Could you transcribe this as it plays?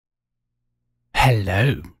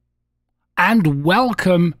Hello, and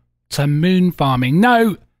welcome to moon farming.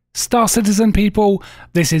 No, Star Citizen people,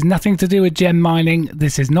 this is nothing to do with gem mining.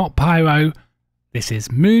 This is not Pyro. This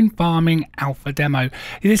is moon farming alpha demo.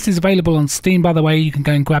 This is available on Steam, by the way. You can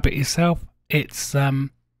go and grab it yourself. It's,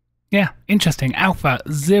 yeah, interesting. Alpha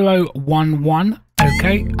 011.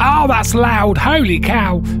 Okay. Oh, that's loud. Holy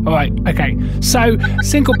cow. All right. Okay. So,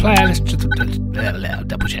 single player. Let's just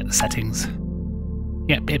double check the settings.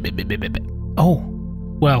 Yep. Oh,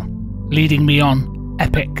 well, leading me on.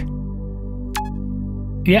 Epic.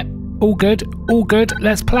 Yep. All good. All good.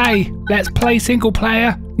 Let's play. Let's play single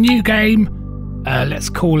player. New game. Let's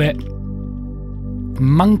call it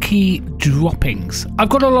Monkey Droppings. I've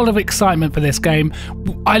got a lot of excitement for this game.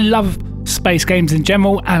 I love space games in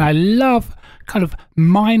general, and I love kind of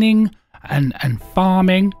mining and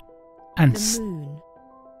farming and the moon.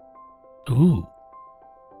 Ooh.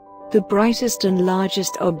 The brightest and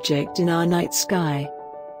largest object in our night sky.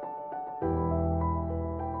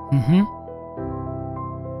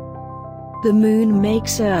 The moon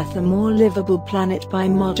makes Earth a more livable planet by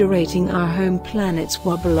moderating our home planet's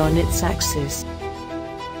wobble on its axis,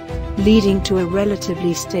 leading to a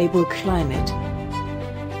relatively stable climate.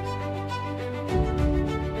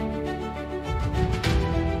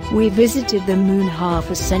 We visited the moon half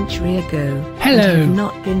a century ago. Hello. And have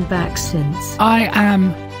not been back since. I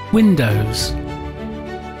am Windows.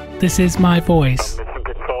 This is my voice. Mission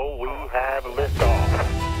Control, we have liftoff.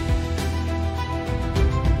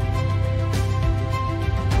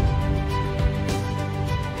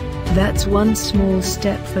 That's one small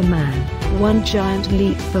step for man, one giant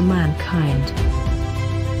leap for mankind.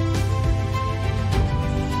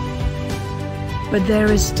 But there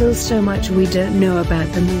is still so much we don't know about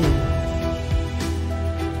the moon.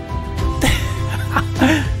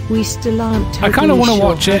 We still aren't totally I kind of want to sure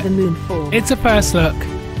watch how it. the moon forms. It's a first look. 10,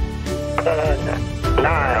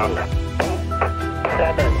 9,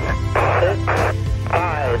 7, 6,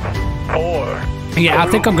 5, 4. Yeah, I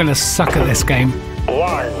think I'm going to suck at this game.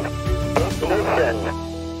 1. Ignition.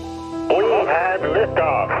 We have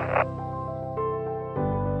liftoff.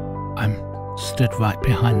 I'm stood right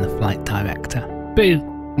behind the flight director. Boo!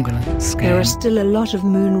 I'm going to scare There are him. still a lot of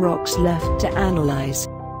moon rocks left to analyze.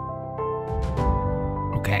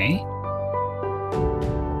 Okay.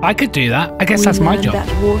 I could do that. I guess We that's my learned job.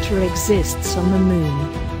 that water exists on the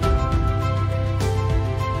moon.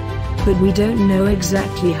 But we don't know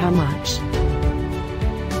exactly how much.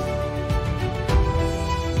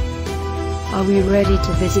 Are we ready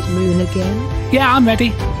to visit moon again? Yeah, I'm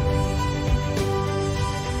ready.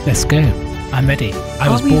 Let's go. I'm ready. I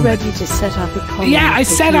was Are we born ready to set up a colony? Yeah, I for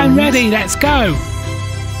said I'm humans? ready. Let's go.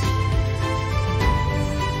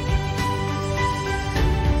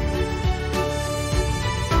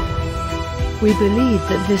 We believe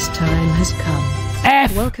that this time has come.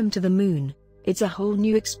 F. Welcome to the moon. It's a whole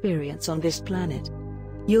new experience on this planet.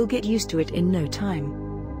 You'll get used to it in no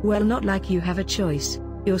time. Well, not like you have a choice.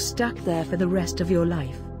 You're stuck there for the rest of your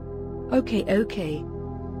life. Okay.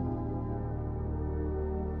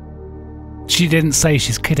 She didn't say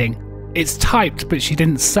she's kidding. It's typed, but she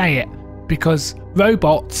didn't say it because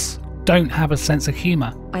robots don't have a sense of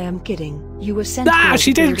humor. I am kidding. You were sent Ah, here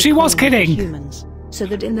she to did- build a she was colony for kidding. humans, so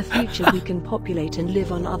that in the future we can populate and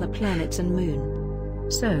live on other planets and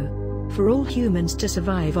moon. So, for all humans to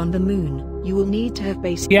survive on the moon, you will need to have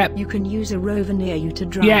base. Yep. You can use a rover near you to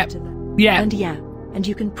drive Yep. to them. Yeah. And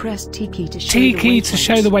you can press T key to show T the key to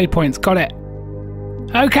show the waypoints. waypoints. Got it.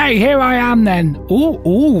 Okay, here I am then.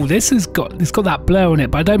 Ooh, it's got that blur on it,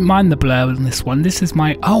 but I don't mind the blur on this one. This is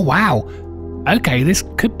my. Oh wow. Okay, this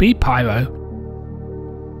could be Pyro.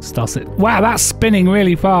 Starts it. Wow, that's spinning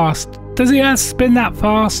really fast. Does he spin that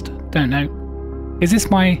fast? Don't know. Is this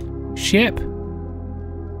my ship?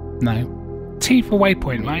 No. T for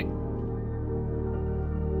waypoint, right?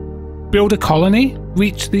 Build a colony,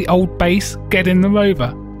 reach the old base, get in the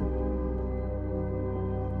rover.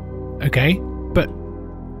 Okay, but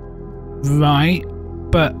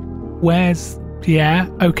where's... Yeah,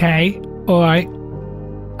 okay, alright.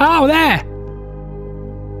 Oh, there!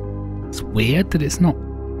 It's weird that it's not...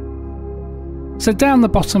 So down the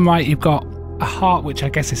bottom right you've got a heart, which I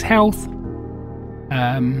guess is health.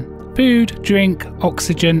 Food, drink,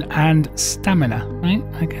 oxygen and stamina, right?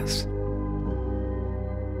 I guess.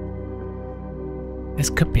 This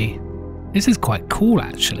could be... This is quite cool,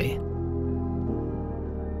 actually.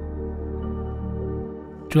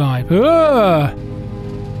 Drive. Oh,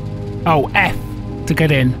 F to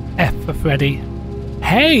get in. F for Freddy.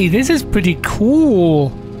 Hey, this is pretty cool.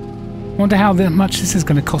 Wonder how much this is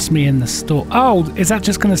going to cost me in the store. Oh, is that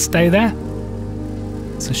just going to stay there?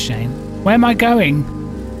 It's a shame. Where am I going?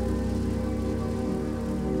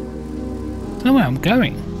 don't know where I'm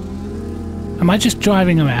going. Am I just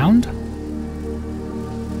driving around?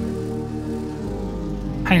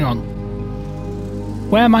 Hang on.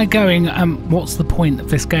 Where am I going? What's the point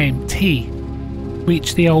of this game? T.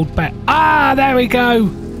 Reach the old back. Ah, there we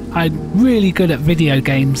go. I'm really good at video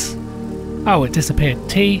games. Oh, it disappeared.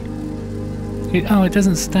 T. Oh, it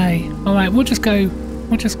doesn't stay. All right, we'll just go.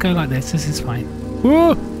 We'll just go like this. This is fine.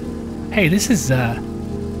 Whoa! Hey, this is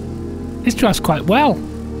this drives quite well.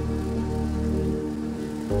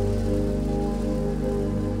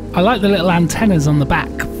 I like the little antennas on the back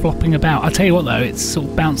flopping about. I'll tell you what though, it's sort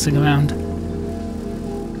of bouncing around.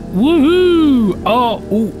 Woohoo! Oh,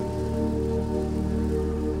 ooh.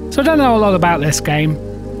 So I don't know a lot about this game.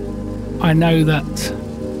 I know that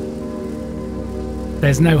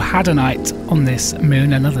there's no Haddonite on this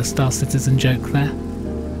moon. Another Star Citizen joke there.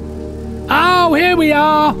 Oh, here we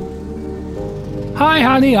are! Hi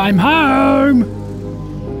honey, I'm home!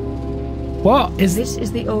 What is this?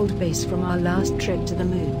 Is the old base from our last trip to the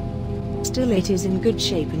moon. Still, it is in good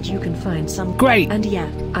shape and you can find some... Great! And yeah,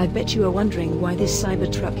 I bet you are wondering why this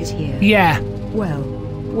Cybertruck is here. Yeah. Well,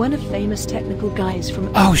 one of famous technical guys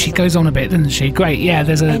from... Oh, she goes on a bit, doesn't she? Great, yeah,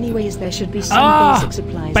 there's a... Anyways, there should be some basic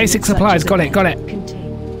supplies. Basic supplies, got it.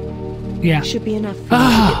 Contain. Yeah. Should be enough for you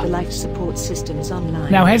to get the life support systems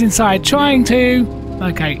online. Now head inside, trying to...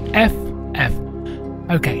 Okay, F.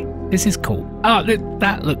 Okay, this is cool. Oh,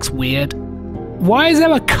 that looks weird. Why is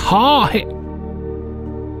there a car here?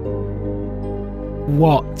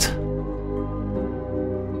 What?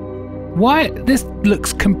 Why? This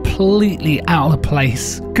looks completely out of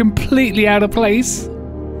place. Completely out of place.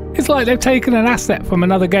 It's like they've taken an asset from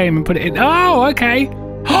another game and put it in. Oh, okay.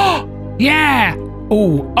 Oh, yeah.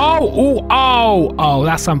 Oh,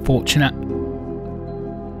 that's unfortunate.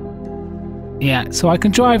 Yeah, so I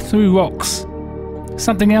can drive through rocks.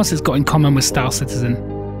 Something else it's got in common with Star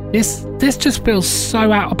Citizen. This just feels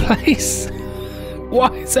so out of place. Why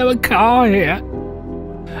is there a car here?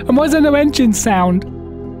 And why is there no engine sound?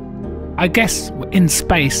 I guess in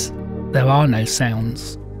space there are no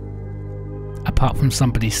sounds. Apart from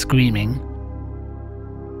somebody screaming.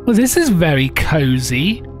 Well, this is very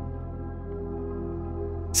cozy.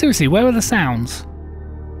 Seriously, where are the sounds?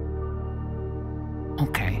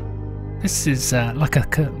 Okay. This is like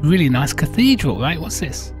a really nice cathedral, right? What's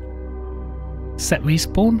this? Set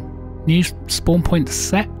respawn? New spawn point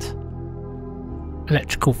set?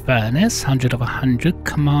 Electrical furnace, 100 of 100.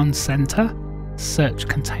 Command center. Search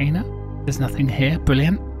container. There's nothing here.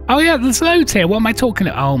 Brilliant. Oh yeah, there's loads here. What am I talking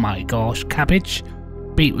about? Oh my gosh. Cabbage.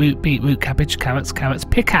 Beetroot, cabbage, carrots.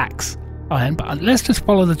 Pickaxe. Oh, but let's just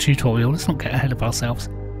follow the tutorial. Let's not get ahead of ourselves.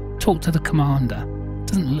 Talk to the commander.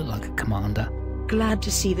 Doesn't look like a commander. Glad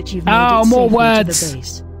to see that you've made it more safely words. to the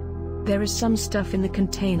base. There is some stuff in the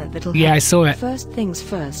container that'll Yeah, help. I saw it. First things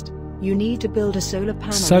first, you need to build a solar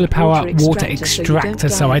panel. Solar power water extractor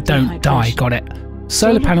so I don't die. Got it.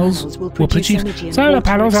 Solar panels will produce. Solar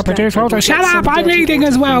panels will produce water. Shut up! I'm reading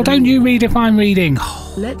as well. Don't you read if I'm reading.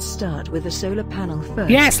 Let's start with the solar panel first.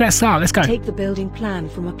 Yes, let's start. Let's go. Take the building plan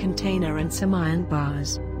from a container and some iron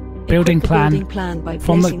bars. Building plan by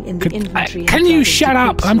from placing in the inventory. Can you shut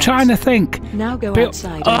up? I'm trying to think. Now go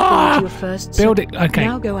outside and build your first. Build it. Okay.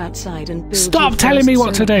 Now go outside and build. Stop telling me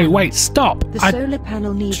what to do. Panel. Wait, stop. The solar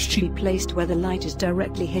panel needs to be placed where the light is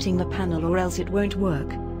directly hitting the panel, or else it won't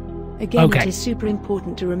work. Again, it is super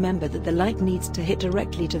important to remember that the light needs to hit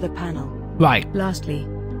directly to the panel. Right. Lastly,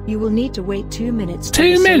 you will need to wait 2 minutes.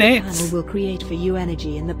 2 minutes? The solar panel will create for you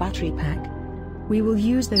energy in the battery pack. We will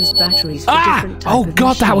use those batteries for different types of Oh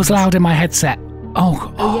god, that was loud in my headset.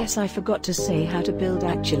 Oh yes, I forgot to say how to build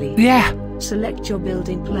actually. Yeah. Select your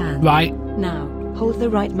building plan. Right. Now, hold the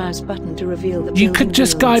right mouse button to reveal the You could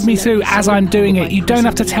just guide me through as I'm doing it. You don't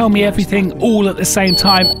have to tell me everything all at the same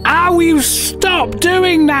time. Ow, you stop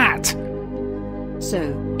doing that! So,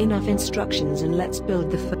 enough instructions and let's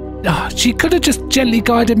build the she could have just gently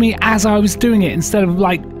guided me as I was doing it instead of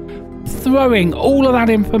like throwing all of that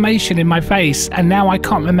information in my face, and now I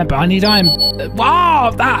can't remember. I need iron.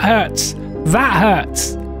 Oh, that hurts. That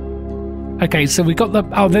hurts. Okay, so we got the...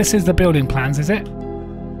 Oh, this is the building plans, is it?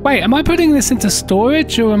 Wait, am I putting this into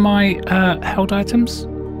storage or am I held items?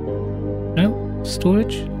 No?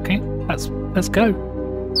 Storage? Okay, let's go.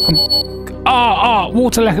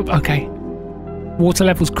 Water level. Okay. Water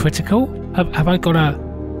level's critical. Have I got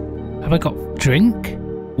drink?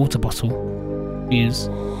 Water bottle. Use.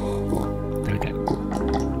 There we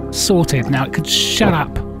go. Sorted. Now it could shut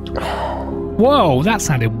up. Whoa, that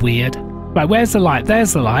sounded weird. Right, where's the light?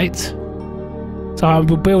 There's the light. So I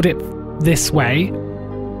will build it this way.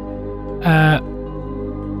 There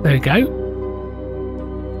we go.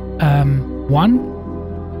 1.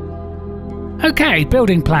 Okay,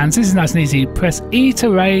 building plans. This is nice and easy. Press E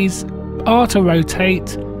to raise, R to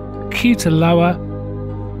rotate, Q to lower,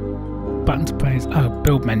 button to praise. Oh,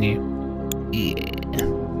 build menu. Yeah.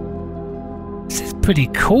 This is pretty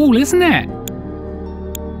cool, isn't it?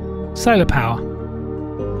 Solar power.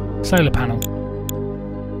 Solar panel.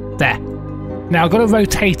 There. Now I've got to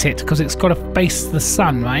rotate it because it's got to face the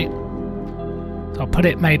sun, right? So I'll put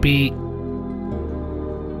it maybe...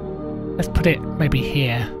 Let's put it maybe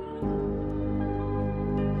here.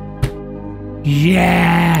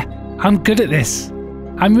 Yeah! I'm good at this.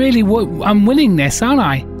 I'm winning this, aren't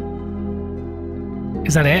I?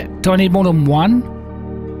 Is that it? Do I need more than one?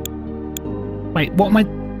 Wait, what am I...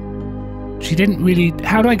 She didn't really...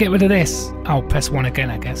 How do I get rid of this? I'll press 1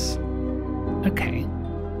 again, I guess. Okay.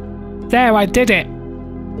 There, I did it!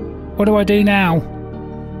 What do I do now?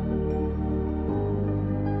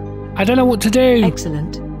 I don't know what to do!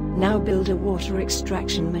 Excellent. Now build a water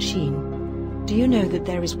extraction machine. Do you know that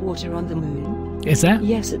there is water on the moon? Is there?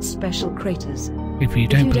 Yes, it's special craters. If you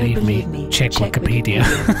don't believe me, check Wikipedia.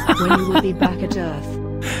 When you will be back at Earth.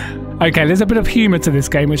 Okay, there's a bit of humour to this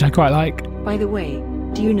game, which I quite like. By the way,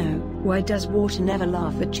 do you know, why does water never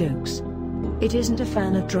laugh at jokes? It isn't a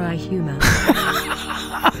fan of dry humour.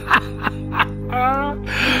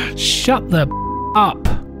 Shut the up.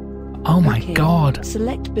 Oh my god.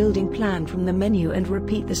 Select building plan from the menu and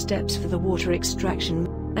repeat the steps for the water extraction.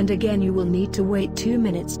 And again you will need to wait 2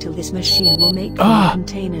 minutes till this machine will make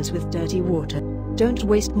containers with dirty water. Don't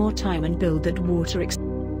waste more time and build that water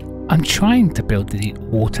I'm trying to build the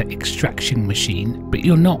water extraction machine, but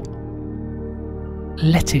you're not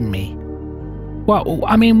letting me. Well,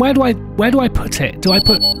 I mean, where do I put it? Do I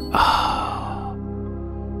put...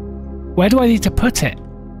 Where do I need to put it?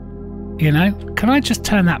 You know? Can I just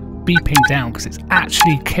turn that beeping down? Because it's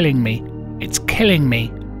actually killing me. It's killing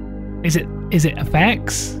me. Is it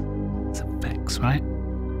effects? It's effects, right?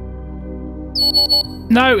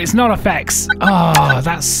 No, it's not effects. Oh,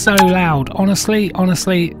 that's so loud. Honestly,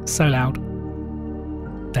 so loud.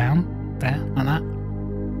 Down, there, like that.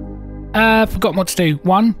 Forgot what to do.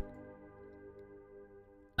 1.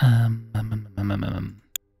 There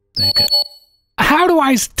you go. How do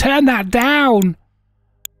I turn that down?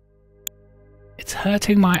 It's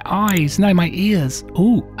hurting my eyes. No, my ears.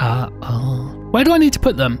 Ooh, Where do I need to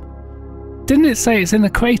put them? Didn't it say it's in the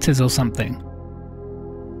craters or something?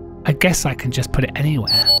 I guess I can just put it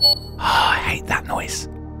anywhere. Oh, I hate that noise.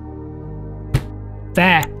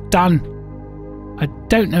 There, done. I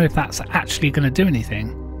don't know if that's actually going to do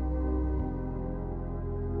anything.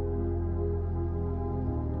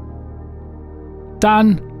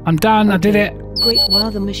 Done. I'm done. Okay. I did it. Great.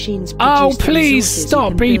 While the machines oh, please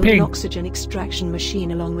stop beeping. An oxygen extraction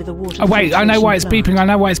machine along with a water. Oh wait, I know why it's beeping. I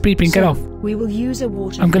know why it's beeping. So, get off. We will use a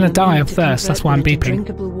water. I'm going to die of thirst. That's why I'm beeping.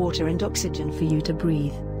 Drinkable water and oxygen for you to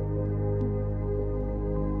breathe.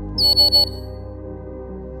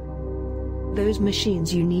 Those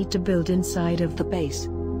machines you need to build inside of the base.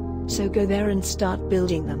 So go there and start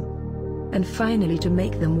building them. And finally, to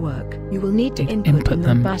make them work, you will need to input in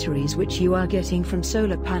the batteries which you are getting from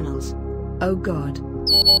solar panels. Oh god.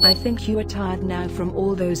 I think you are tired now from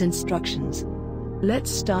all those instructions. Let's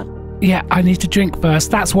start. Yeah, I need to drink first.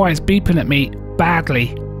 That's why it's beeping at me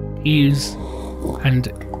badly. Use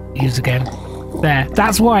and use again. There.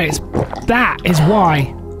 That's why it's... That is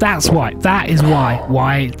why. That's why. That is why.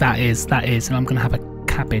 Why that is. That is. And I'm going to have a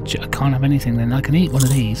cabbage. I can't have anything then. I can eat one of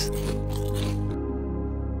these.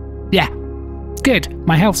 Yeah. Good.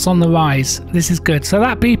 My health's on the rise. This is good. So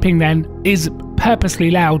that beeping then is purposely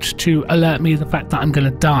loud to alert me of the fact that I'm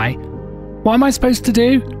going to die. What am I supposed to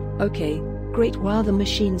do? Okay. Great. While the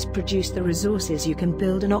machines produce the resources, you can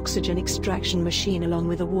build an oxygen extraction machine along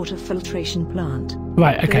with a water filtration plant.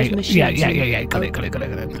 Right. Okay. Yeah. Got it.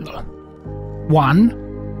 1.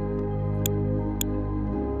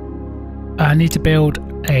 I need to build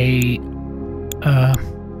a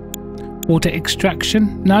water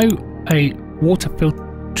extraction. No, a water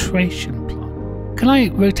filtration plant. Can I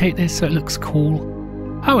rotate this so it looks cool?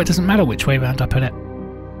 Oh, it doesn't matter which way around I put it.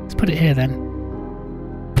 Let's put it here then.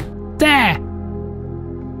 There!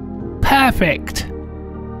 Perfect!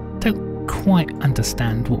 Don't quite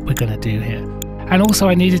understand what we're going to do here. And also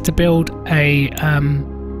I needed to build a...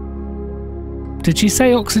 Did she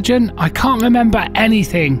say oxygen? I can't remember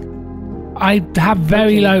anything. I have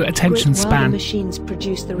very low attention span. While the machines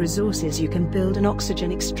produce the resources, you can build an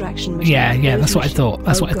oxygen extraction machine. Yeah, that's what I thought.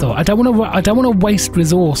 That's what I thought. I don't want to waste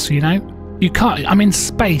resource, you know? You can't. I'm in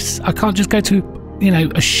space. I can't just go to, you know,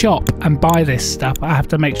 a shop and buy this stuff. I have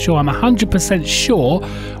to make sure I'm 100% sure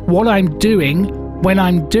what I'm doing when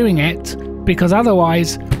I'm doing it, because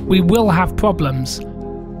otherwise we will have problems.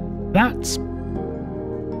 That's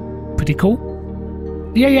pretty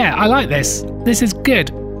cool. Yeah, I like this. This is good.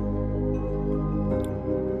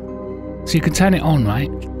 So you can turn it on, right?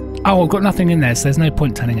 Oh, I've got nothing in there, so there's no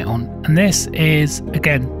point turning it on. And this is,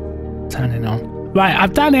 again, turning on. Right,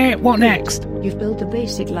 I've done it. What next? You've built the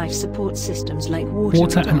basic life support systems like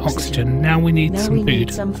water and oxygen. Now we need some food.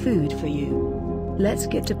 Need some food for you. Let's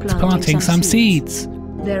get to planting some seeds.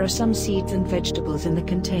 There are some seeds and vegetables in the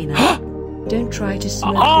container. Don't try to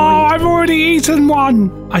smoke. Oh, I've already eaten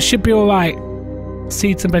one. I should be all right.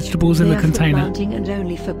 Seeds and vegetables in the container. For planting and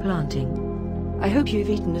only for planting. I hope you've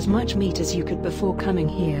eaten as much meat as you could before coming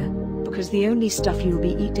here, because the only stuff you'll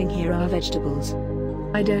be eating here are vegetables.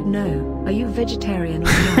 I don't know, are you vegetarian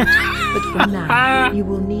or not? But for now, you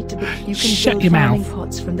will need to. You can build farming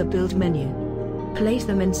pots from the build menu. Place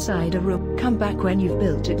them inside a room. Come back when you've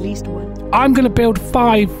built at least one. I'm going to build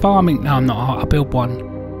 5 farming. No, I'm not. I'll build 1.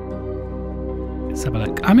 Let's have a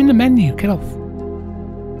look. I'm in the menu. Get off.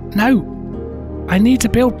 No. I need to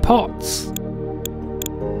build pots.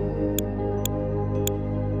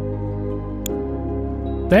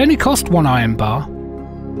 They only cost 1 iron bar.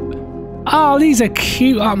 Oh, these are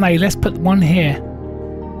cute, aren't they? Let's put 1 here.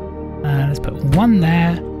 Let's put 1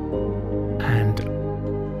 there. And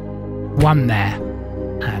 1 there.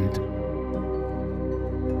 And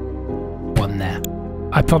 1 there.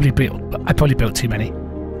 I probably built too many.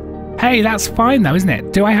 Hey, that's fine though, isn't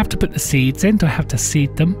it? Do I have to put the seeds in? Do I have to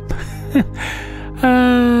seed them?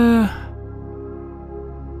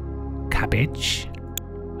 Cabbage.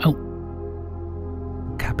 Oh.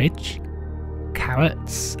 Cabbage.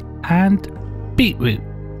 Carrots. And beetroot.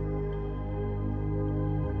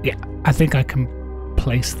 Yeah, I think I can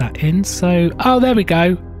place that in. So, oh, there we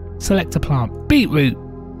go. Select a plant. Beetroot.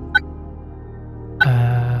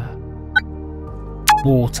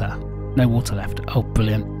 Water. No water left. Oh,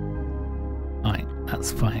 brilliant. Right,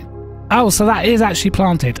 that's fine. Oh, so that is actually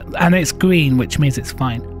planted. And it's green, which means it's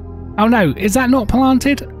fine. Oh, no. Is that not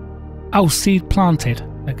planted? Oh, seed planted.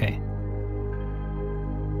 Okay.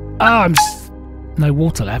 Oh, no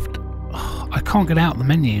water left. Oh, I can't get out the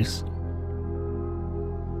menus.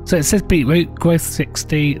 So it says beetroot, growth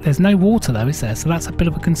 60. There's no water though, is there? So that's a bit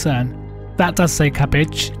of a concern. That does say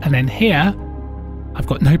cabbage. And then here, I've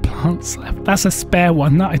got no plants left. That's a spare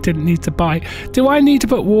one that I didn't need to buy. Do I need to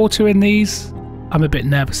put water in these? I'm a bit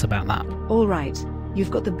nervous about that. All right.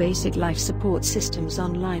 You've got the basic life support systems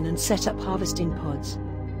online and set up harvesting pods.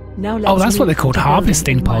 Now let's that's what they're called,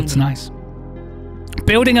 harvesting pods. Nice.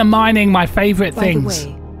 Building and mining, my favourite things.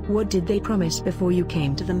 By the way, what did they promise before you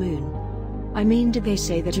came to the moon? I mean, did they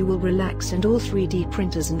say that you will relax and all 3D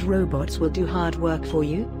printers and robots will do hard work for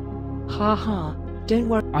you? Ha ha, don't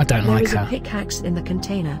worry. I don't like her. There is a pickaxe in the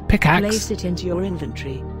container. Pickaxe? Place it into your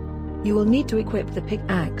inventory. You will need to equip the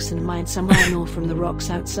pickaxe and mine some iron ore from the rocks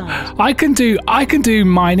outside. I can do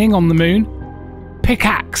mining on the moon.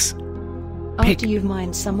 Pickaxe. After you've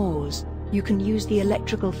mined some ores, you can use the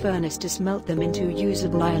electrical furnace to smelt them into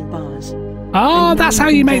usable iron bars. Oh, that's how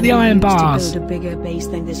you make the iron bars. To build a bigger base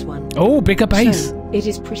than this one. Oh, bigger base. So, it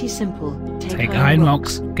is pretty simple. Take iron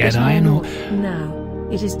rocks, get iron ore. Now,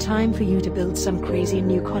 it is time for you to build some crazy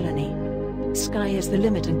new colony. Sky is the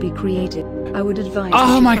limit and be creative. I would advise.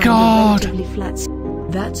 Oh my God!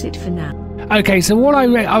 That's it for now. Okay, so what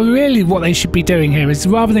what they should be doing here is,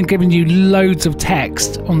 rather than giving you loads of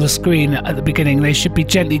text on the screen at the beginning, they should be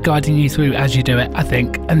gently guiding you through as you do it, I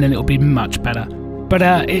think, and then it'll be much better. But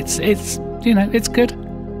it's you know, it's good.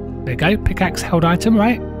 There you go, pickaxe held item,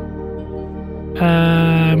 right?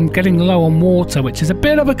 Getting low on water, which is a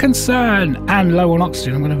bit of a concern, and low on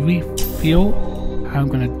oxygen. I'm going to refuel. I'm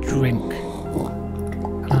going to drink.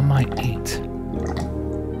 And I might eat.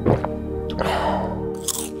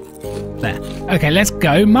 There. Okay, let's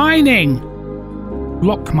go mining.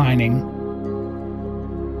 Rock mining.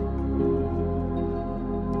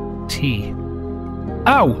 Tea.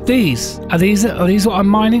 Oh, these. Are these what I'm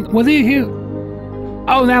mining? Were they here?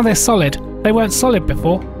 Oh, now they're solid. They weren't solid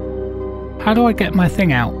before. How do I get my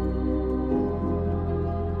thing out?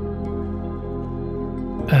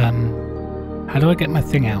 How do I get my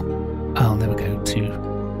thing out? Oh, there we go. 2.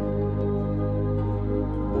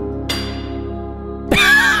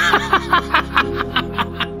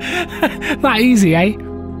 That easy, eh?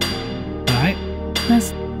 Right,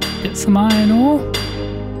 let's get some iron ore.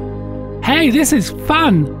 Hey, this is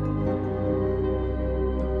fun!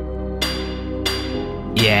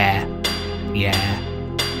 Yeah,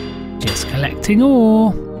 just collecting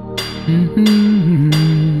ore.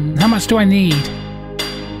 How much do I need?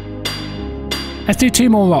 Let's do 2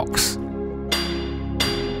 more rocks.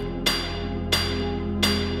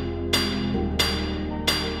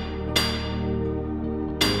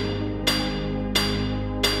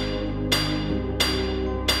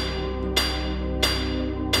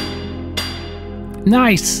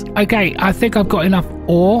 Nice. Okay, I think I've got enough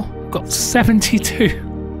ore. I've got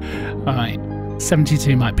 72. All right,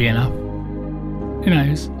 72 might be enough. Who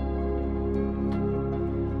knows?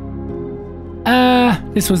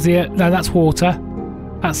 This was the... No, that's water.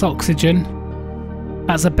 That's oxygen.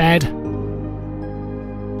 That's a bed.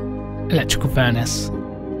 Electrical furnace.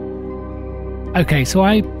 Okay, so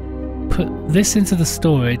I put this into the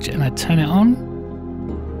storage and I turn it on.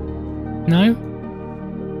 No?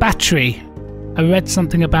 Battery. I read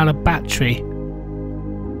something about a battery.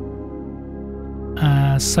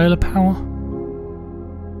 Solar power.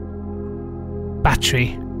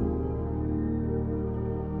 Battery.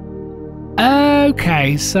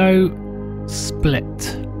 Okay, so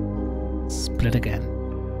split. Split again.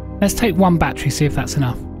 Let's take one battery, see if that's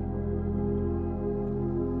enough.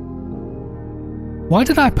 Why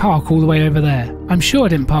did I park all the way over there? I'm sure I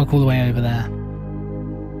didn't park all the way over there.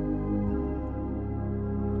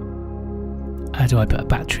 Do I put a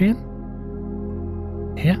battery in?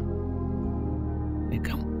 Here? There you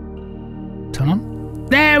go. Turn on.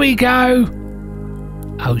 There we go!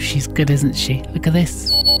 Oh, she's good, isn't she? Look at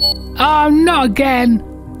this. Oh, not again!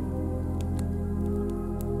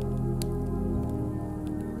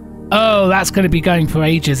 Oh, that's going to be going for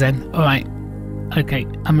ages then. Alright. Okay,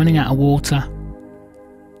 I'm running out of water.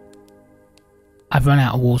 I've run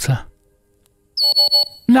out of water.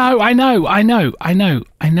 No, I know.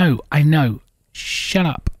 Shut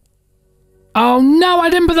up. Oh no, I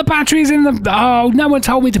didn't put the batteries in the... Oh, no one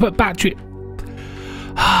told me to put battery...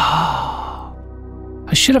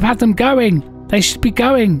 I should have had them going. They should be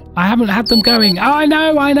going. I haven't had them going. Oh, I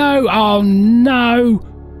know. Oh no.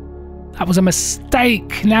 That was a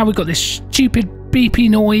mistake. Now we've got this stupid beepy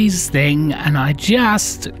noise thing and I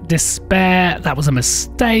just despair. That was a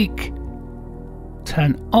mistake.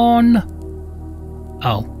 Turn on.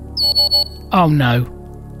 Oh. Oh no.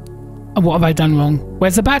 What have I done wrong?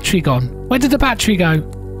 Where's the battery gone? Where did the battery go?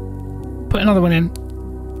 Put another one in.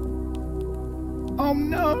 Oh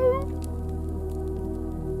no.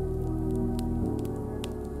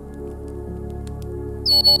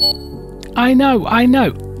 I know.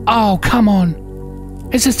 Oh, come on.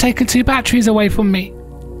 It's just taken 2 batteries away from me.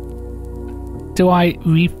 Do I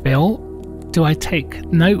refill? Do I take...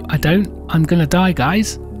 No, I don't. I'm gonna die,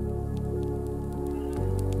 guys.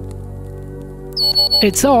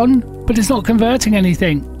 It's on, but it's not converting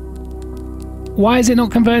anything. Why is it not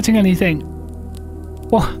converting anything?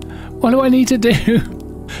 What do I need to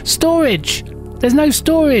do? Storage! There's no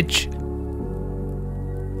storage!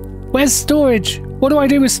 Where's storage? What do I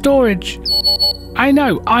do with storage? I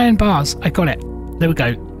know, iron bars. I got it. There we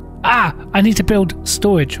go. Ah, I need to build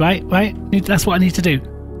storage, right? That's what I need to do.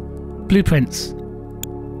 Blueprints.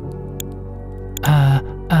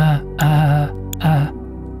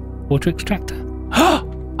 Water extractor.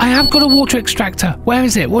 I have got a water extractor. Where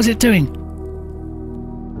is it? What's it doing?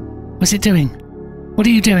 What's it doing? What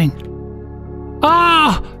are you doing?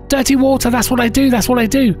 Ah, dirty water. That's what I do.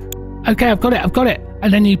 Okay, I've got it.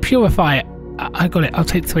 And then you purify it. I got it. I'll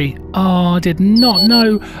take 3. Oh, I did not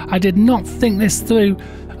know. I did not think this through.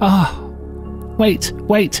 Ah, wait.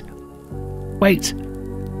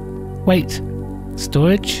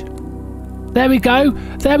 Storage. There we go.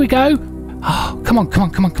 Oh, come on.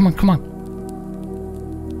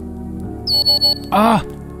 Ah,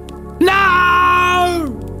 no!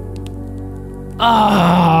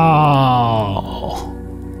 Oh,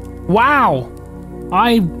 wow.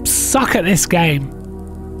 I suck at this game.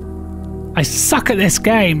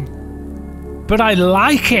 But I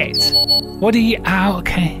like it. What do you... Oh,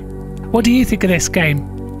 okay. What do you think of this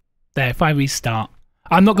game? There, if I restart.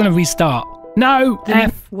 I'm not going to restart. No,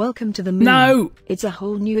 F. Welcome to the moon. No. It's a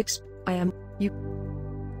whole new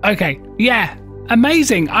Okay, yeah.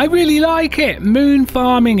 Amazing. I really like it. Moon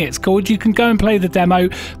farming, it's called. You can go and play the demo.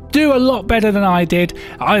 Do a lot better than I did.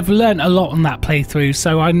 I've learned a lot on that playthrough,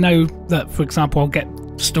 so I know that, for example, I'll get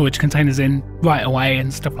storage containers in right away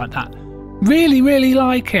and stuff like that. Really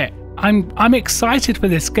like it. I'm excited for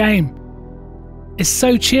this game. It's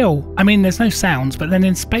so chill. I mean, there's no sounds, but then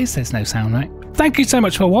in space there's no sound, right? Thank you so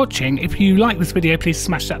much for watching. If you like this video, please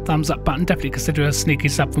smash that thumbs up button. Definitely consider a sneaky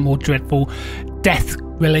sub for more dreadful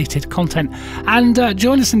death-related content. And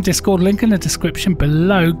join us in Discord, link in the description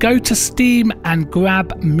below. Go to Steam and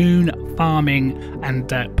grab Moon Farming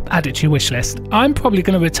and add it to your wish list. I'm probably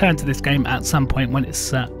going to return to this game at some point when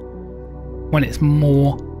it's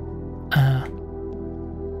more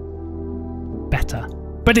better.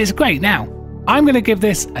 But it's great now. I'm going to give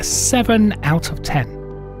this a 7 out of 10.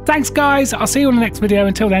 Thanks, guys. I'll see you on the next video.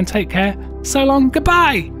 Until then, take care. So long.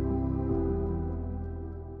 Goodbye.